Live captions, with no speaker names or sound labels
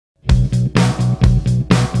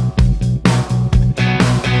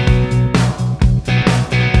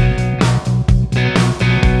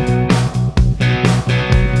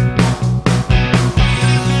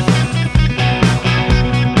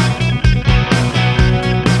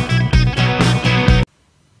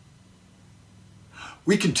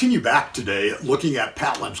We continue back today looking at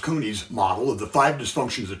Pat Lansconi's model of the 5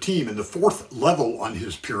 dysfunctions of a team and the 4th level on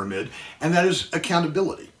his pyramid, and that is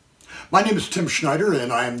accountability. My name is Tim Schneider,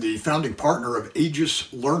 and I am the founding partner of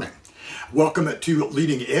Aegis Learning. Welcome to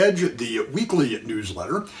Leading Edge, the weekly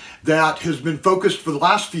newsletter that has been focused for the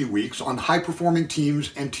last few weeks on high-performing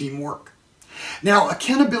teams and teamwork. Now,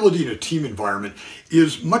 accountability in a team environment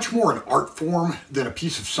is much more an art form than a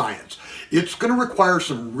piece of science. It's going to require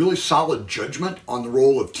some really solid judgment on the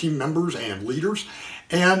role of team members and leaders.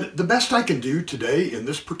 And the best I can do today in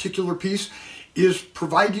this particular piece is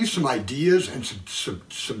provide you some ideas and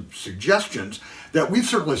some suggestions that we've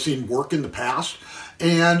certainly seen work in the past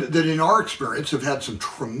and that in our experience have had some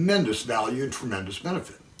tremendous value and tremendous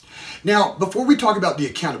benefit. Now, before we talk about the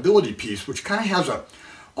accountability piece, which kind of has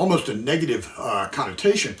almost a negative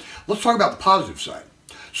connotation, let's talk about the positive side.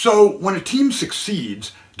 So when a team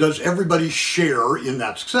succeeds, does everybody share in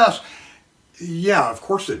that success? Yeah, of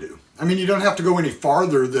course they do. I mean, you don't have to go any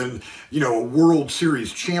farther than, a World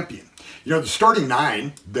Series champion. The starting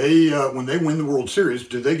 9, when they win the World Series,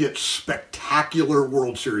 do they get spectacular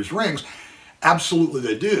World Series rings? Absolutely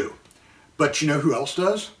they do. But you know who else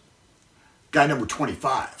does? Guy number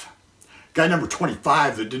 25. Guy number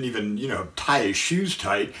 25 that didn't even, tie his shoes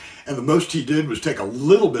tight, and the most he did was take a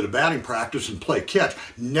little bit of batting practice and play catch.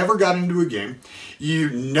 Never got into a game. You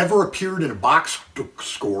never appeared in a box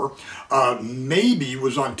score. Maybe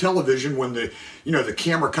was on television when the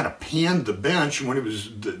camera kind of panned the bench, and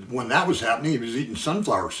when that was happening, he was eating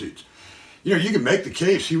sunflower seeds. You can make the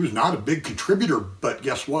case he was not a big contributor, but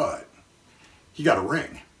guess what? He got a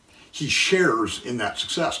ring. He shares in that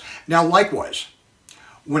success. Now, likewise,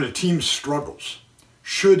 when a team struggles,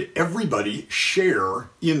 should everybody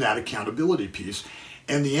share in that accountability piece?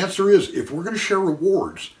 And the answer is, if we're going to share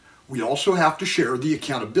rewards, we also have to share the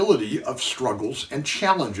accountability of struggles and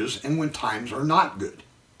challenges and when times are not good.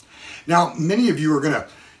 Now, many of you are going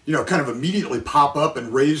to, kind of immediately pop up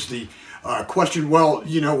and raise the question, well,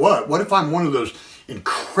 you know what? What if I'm one of those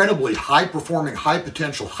incredibly high-performing,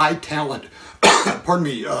 high-potential, high-talent,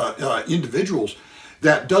 individuals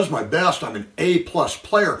that does my best, I'm an A-plus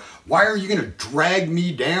player, why are you going to drag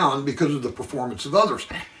me down because of the performance of others?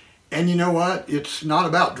 And you know what? It's not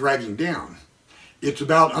about dragging down. It's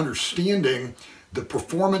about understanding the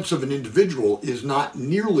performance of an individual is not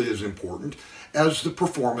nearly as important as the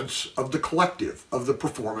performance of the collective, of the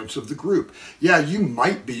performance of the group. Yeah, you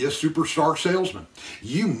might be a superstar salesman.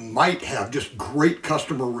 You might have just great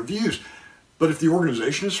customer reviews, but if the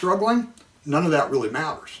organization is struggling, none of that really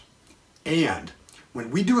matters. And when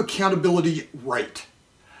we do accountability right,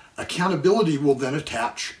 accountability will then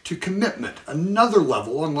attach to commitment, another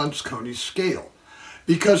level on Lansconi's scale.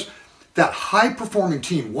 Because that high-performing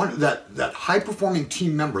team, that high-performing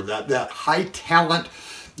team member, that high-talent,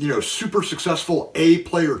 super successful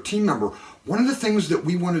A-player team member, one of the things that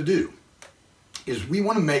we want to do is we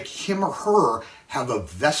want to make him or her have a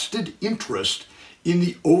vested interest in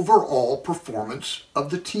the overall performance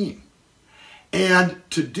of the team. And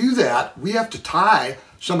to do that, we have to tie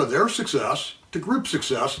some of their success to group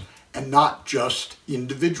success and not just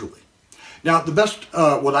individually. Now, the best,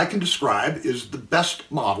 what I can describe is the best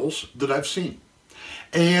models that I've seen.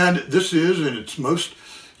 And this is in its most,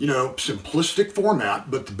 simplistic format,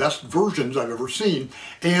 but the best versions I've ever seen.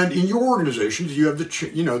 And in your organizations, you have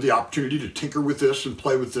the opportunity to tinker with this and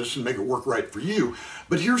play with this and make it work right for you.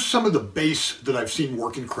 But here's some of the base that I've seen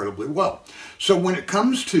work incredibly well. So when it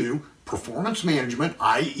comes to performance management,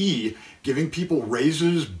 i.e. giving people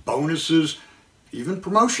raises, bonuses, even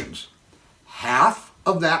promotions, half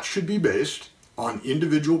of that should be based on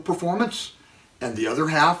individual performance and the other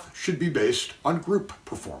half should be based on group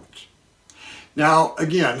performance. Now,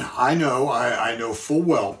 again, I know full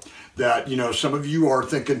well that, some of you are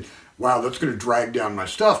thinking, wow, that's going to drag down my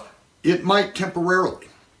stuff. It might temporarily,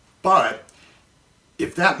 but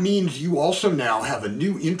if that means you also now have a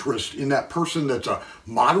new interest in that person that's a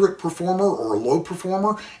moderate performer or a low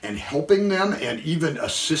performer and helping them and even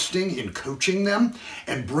assisting in coaching them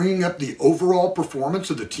and bringing up the overall performance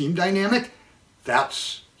of the team dynamic,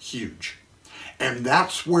 that's huge. And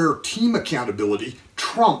that's where team accountability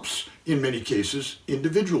trumps, in many cases,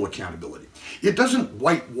 individual accountability. It doesn't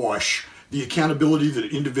whitewash the accountability that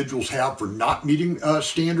individuals have for not meeting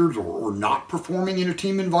standards or not performing in a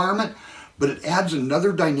team environment, but it adds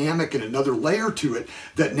another dynamic and another layer to it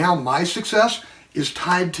that now my success is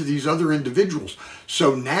tied to these other individuals.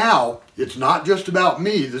 So now it's not just about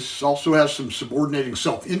me. This also has some subordinating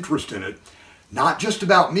self-interest in it. Not just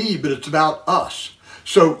about me, but it's about us.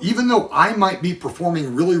 So even though I might be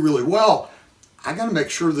performing really, really well, I got to make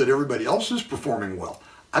sure that everybody else is performing well.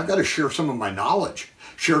 I've got to share some of my knowledge,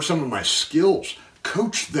 share some of my skills,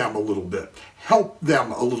 coach them a little bit, help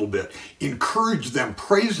them a little bit, encourage them,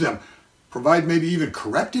 praise them, provide maybe even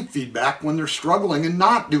corrective feedback when they're struggling and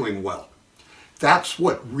not doing well. That's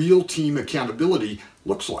what real team accountability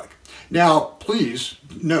looks like. Now, please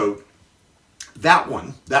note that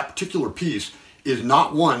particular piece is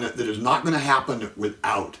not one that is not going to happen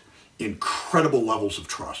without incredible levels of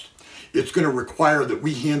trust. It's going to require that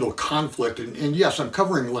we handle conflict, and yes, I'm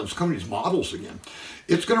covering Lencioni's models again.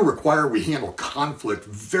 It's going to require we handle conflict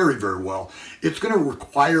very, very well. It's going to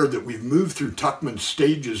require that we've moved through Tuckman's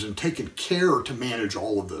stages and taken care to manage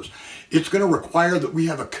all of those. It's going to require that we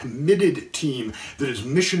have a committed team that is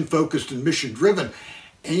mission-focused and mission-driven,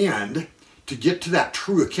 and to get to that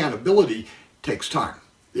true accountability takes time.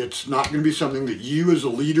 It's not going to be something that you as a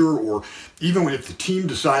leader, or even if the team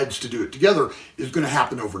decides to do it together, is going to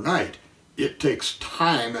happen overnight. It takes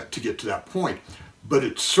time to get to that point. But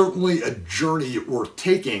it's certainly a journey worth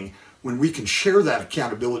taking when we can share that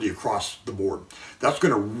accountability across the board. That's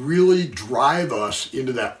going to really drive us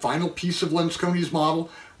into that final piece of Lencioni's model,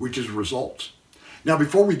 which is results. Now,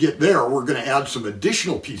 before we get there, we're going to add some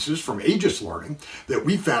additional pieces from Aegis learning that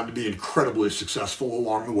we found to be incredibly successful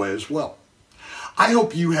along the way as well. I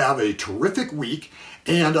hope you have a terrific week,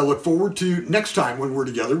 and I look forward to next time when we're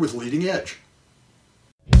together with Leading Edge.